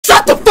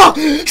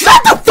fuck!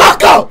 Shut the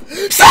fuck up!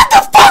 Shut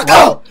the fuck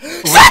up!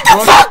 Shut the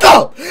fuck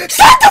up!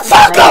 Shut the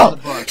fuck up!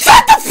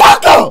 Shut the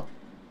fuck up!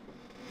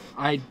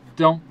 I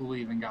don't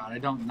believe in God. I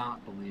don't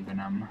not believe in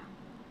him.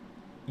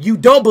 You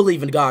don't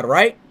believe in God,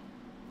 right?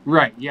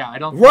 Right, yeah, I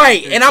don't.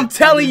 Right, and I'm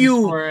telling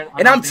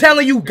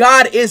you,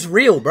 God is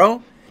real,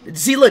 bro.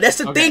 See, look, that's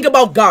the thing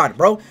about God,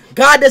 bro.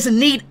 God doesn't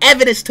need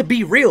evidence to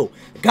be real.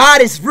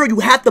 God is real. You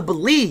have to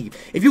believe.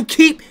 If you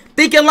keep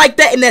thinking like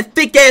that in that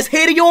thick-ass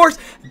head of yours,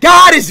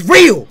 God is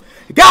real.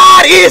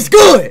 God is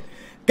good.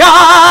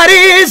 God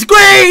is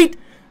great.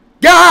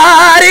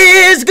 God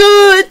is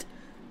good.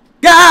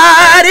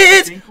 God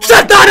is...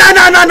 Shut no.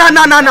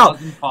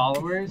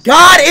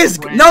 God is...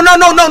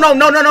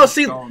 No.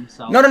 See,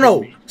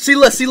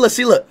 no.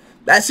 See, look.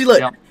 That's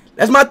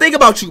my thing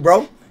about you,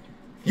 bro.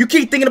 You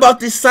keep thinking about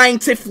this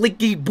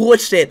scientifically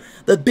bullshit.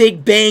 The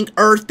Big Bang,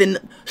 Earth, and...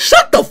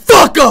 Shut the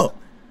fuck up!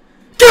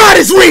 God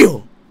is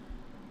real!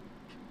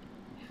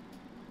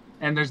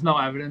 And there's no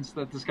evidence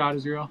that this God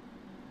is real?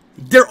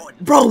 There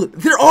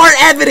are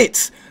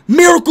evidence!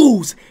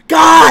 Miracles!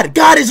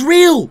 God is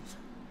real!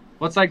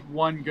 What's like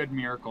one good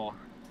miracle?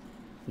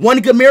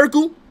 One good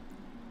miracle?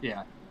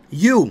 Yeah.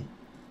 You.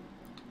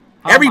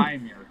 How am I a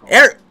miracle?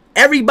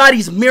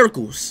 Everybody's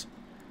miracles.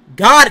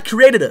 God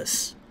created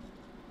us.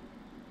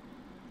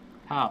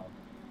 How?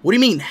 What do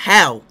you mean,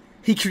 how?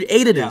 He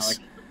created us.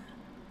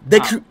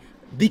 Like,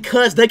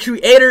 because the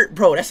creator...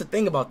 Bro, that's the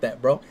thing about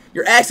that, bro.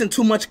 You're asking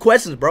too much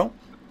questions, bro.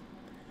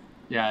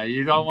 Yeah,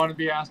 you don't want to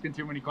be asking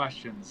too many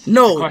questions.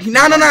 No.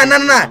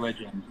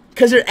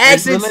 Because you're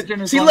asking...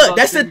 See, look,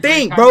 that's the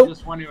thing, bro.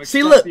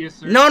 See, look.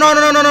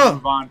 No.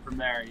 Move on from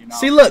there, you know?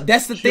 See, look,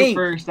 that's the thing. Shoot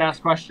first, ask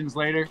questions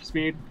later,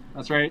 Speed.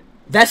 That's right.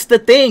 That's the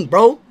thing,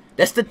 bro.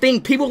 That's the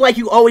thing. People like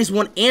you always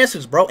want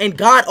answers, bro. And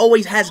God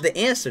always has the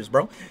answers,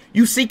 bro.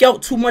 You seek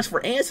out too much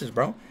for answers,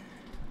 bro.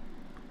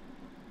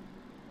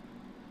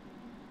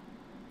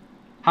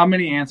 How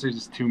many answers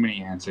is too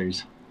many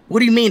answers? What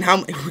do you mean?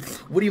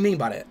 What do you mean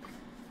by that?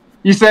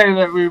 You say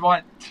that we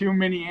want too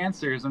many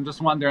answers. I'm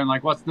just wondering,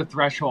 like, what's the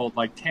threshold?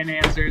 Like, 10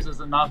 answers is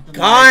enough?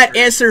 God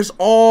answers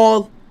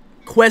all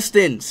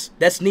questions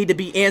that need to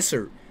be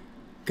answered.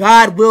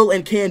 God will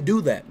and can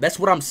do that. That's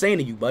what I'm saying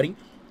to you, buddy.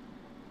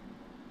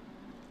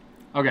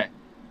 Okay.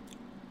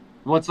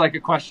 What's like a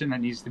question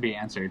that needs to be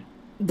answered?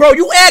 Bro,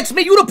 you asked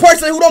me. You the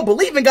person who don't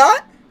believe in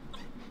God.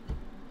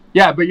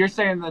 Yeah, but you're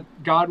saying that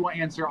God will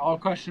answer all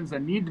questions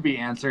that need to be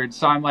answered.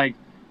 So I'm like,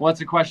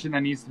 what's a question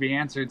that needs to be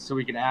answered so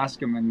we can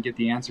ask him and get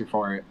the answer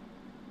for it?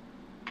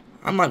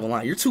 I'm not gonna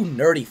lie. You're too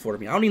nerdy for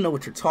me. I don't even know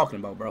what you're talking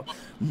about, bro.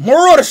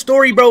 Moral of the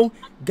story, bro,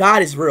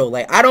 God is real.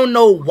 Like, I don't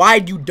know why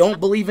you don't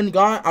believe in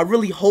God. I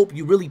really hope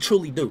you really,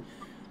 truly do.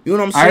 You know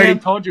what I'm saying? I already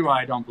told you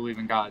why I don't believe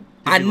in God.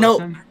 Did you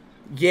listen?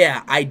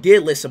 Yeah, I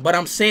did listen. But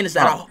I'm saying is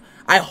that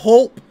I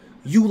hope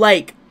you,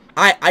 like...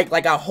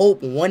 I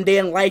hope one day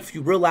in life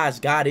you realize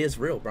God is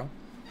real, bro.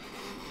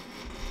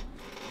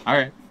 All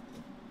right.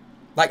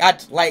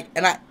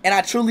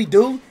 I truly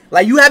do.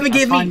 Like, you haven't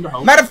given me.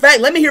 Matter of fact,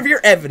 let me hear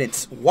your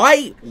evidence.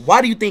 Why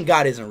do you think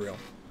God isn't real?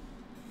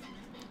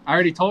 I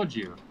already told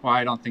you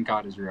why I don't think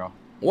God is real.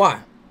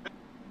 Why?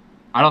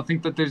 I don't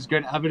think that there's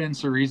good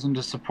evidence or reason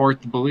to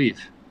support the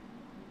belief.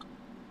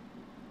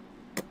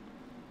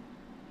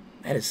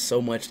 That is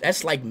so much.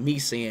 That's like me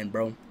saying,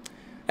 bro.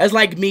 That's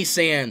like me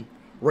saying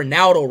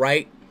Ronaldo,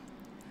 right?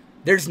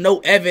 There's no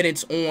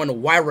evidence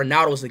on why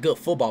Ronaldo is a good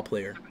football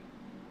player.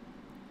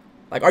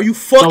 Like, are you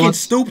fucking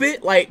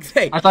stupid? Like,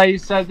 hey. I thought you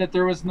said that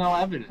there was no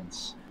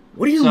evidence.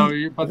 What do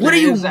you? But there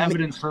is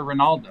evidence for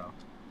Ronaldo.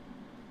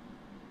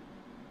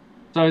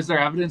 So is there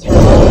evidence for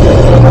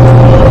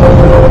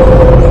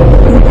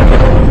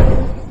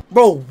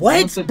Bro,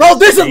 what? Bro,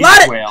 there's a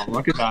lot of... Whale.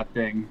 Look at that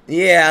thing.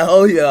 Yeah,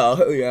 oh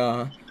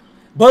yeah.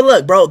 But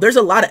look, bro, there's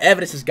a lot of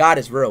evidence that God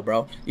is real,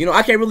 bro. You know,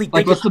 I can't really think...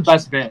 Like, what's the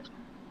best bit?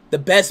 The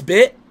best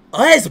bit?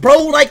 Us,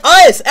 bro. Like,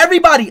 us.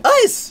 Everybody.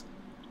 Us.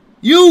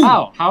 You.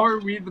 How? How are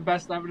we the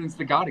best evidence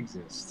that God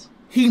exists?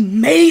 He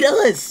made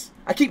us.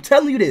 I keep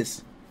telling you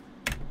this.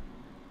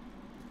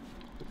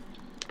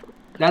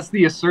 That's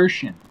the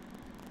assertion.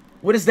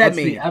 What does that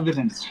mean? The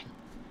evidence.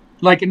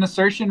 Like, an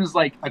assertion is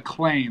like a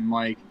claim,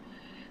 like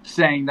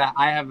saying that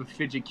I have a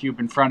fidget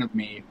cube in front of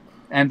me.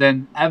 And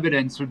then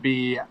evidence would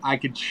be, I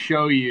could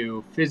show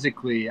you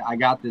physically, I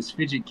got this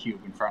fidget cube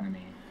in front of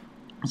me.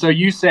 So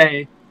you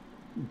say,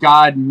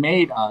 God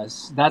made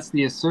us. That's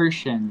the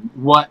assertion.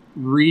 What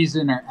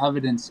reason or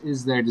evidence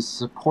is there to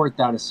support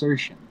that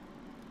assertion?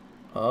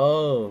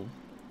 Oh.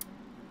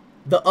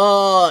 The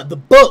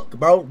book,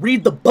 bro.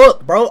 Read the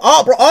book, bro.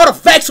 All the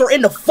facts are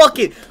in the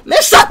fucking...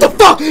 Man, shut the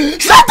fuck up!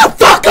 Shut the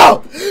fuck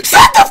up!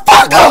 Shut the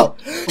fuck up!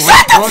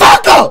 Shut the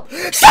fuck up!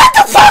 Shut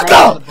the fuck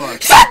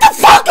up! Shut the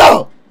fuck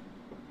up!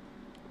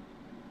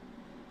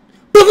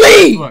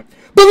 Believe!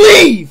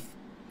 Believe!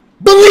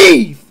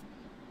 Believe!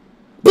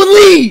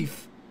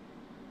 Believe!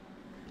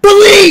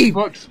 Believe!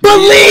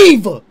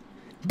 Believe!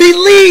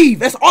 Believe!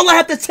 That's all I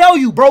have to tell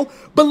you, bro.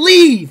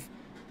 Believe!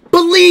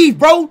 Believe,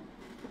 bro!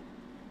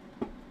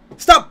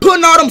 Stop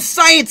putting all them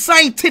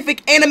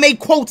scientific anime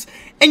quotes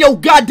in your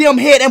goddamn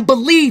head and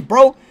believe,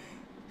 bro.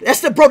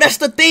 That's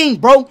the thing,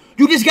 bro.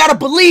 You just gotta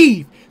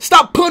believe.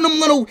 Stop putting them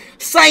little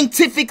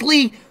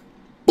scientifically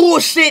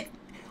bullshit,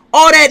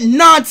 all that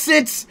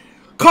nonsense,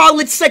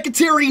 college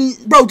secretary,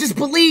 bro. Just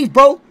believe,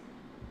 bro.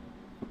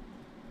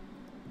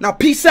 Now,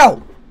 peace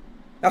out.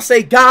 Now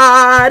say,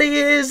 God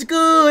is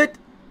good.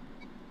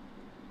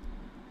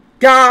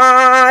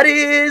 God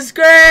is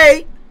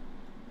great.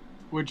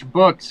 Which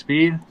book,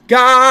 Speed?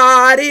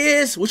 God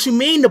is... What you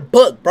mean the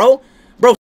book, bro?